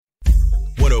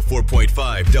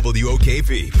104.5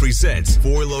 WOKV presents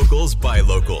Four Locals by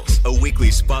Locals, a weekly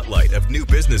spotlight of new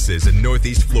businesses in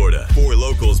Northeast Florida. Four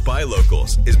Locals by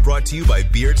Locals is brought to you by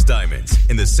Beard's Diamonds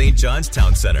in the St. John's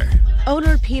Town Center.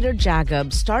 Owner Peter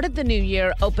Jacob started the new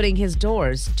year opening his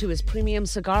doors to his premium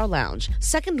cigar lounge,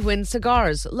 Second Wind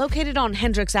Cigars, located on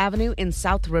Hendricks Avenue in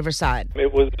South Riverside.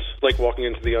 It was like walking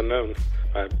into the unknown.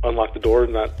 I unlocked the door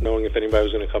not knowing if anybody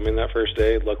was going to come in that first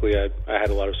day. Luckily, I had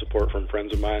a lot of support from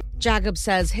friends of mine. Jacob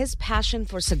says his passion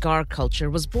for cigar culture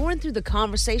was born through the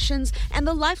conversations and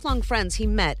the lifelong friends he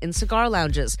met in cigar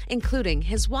lounges, including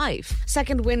his wife.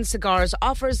 Second Wind Cigars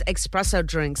offers espresso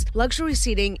drinks, luxury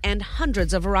seating, and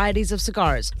hundreds of varieties of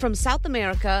cigars from South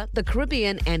America, the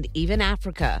Caribbean, and even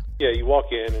Africa. Yeah, you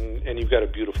walk in and you've got a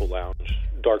beautiful lounge.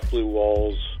 Dark blue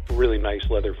walls, really nice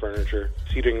leather furniture.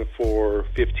 Seating for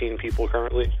 15 people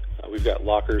currently. We've got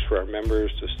lockers for our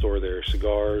members to store their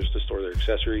cigars, to store their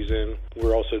accessories in.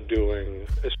 We're also doing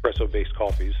espresso-based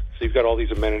coffees. So you've got all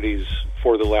these amenities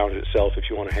for the lounge itself if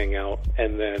you want to hang out.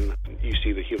 And then you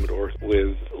see the humidor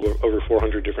with over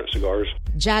 400 different cigars.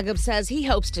 Jacob says he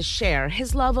hopes to share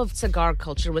his love of cigar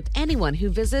culture with anyone who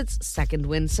visits Second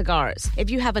Wind Cigars. If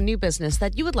you have a new business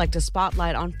that you would like to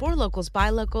spotlight on Four Locals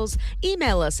by Locals,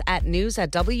 email us at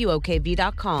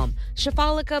news@wokv.com.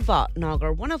 Shafalika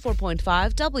Botnagar,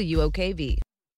 104.5 WOKV.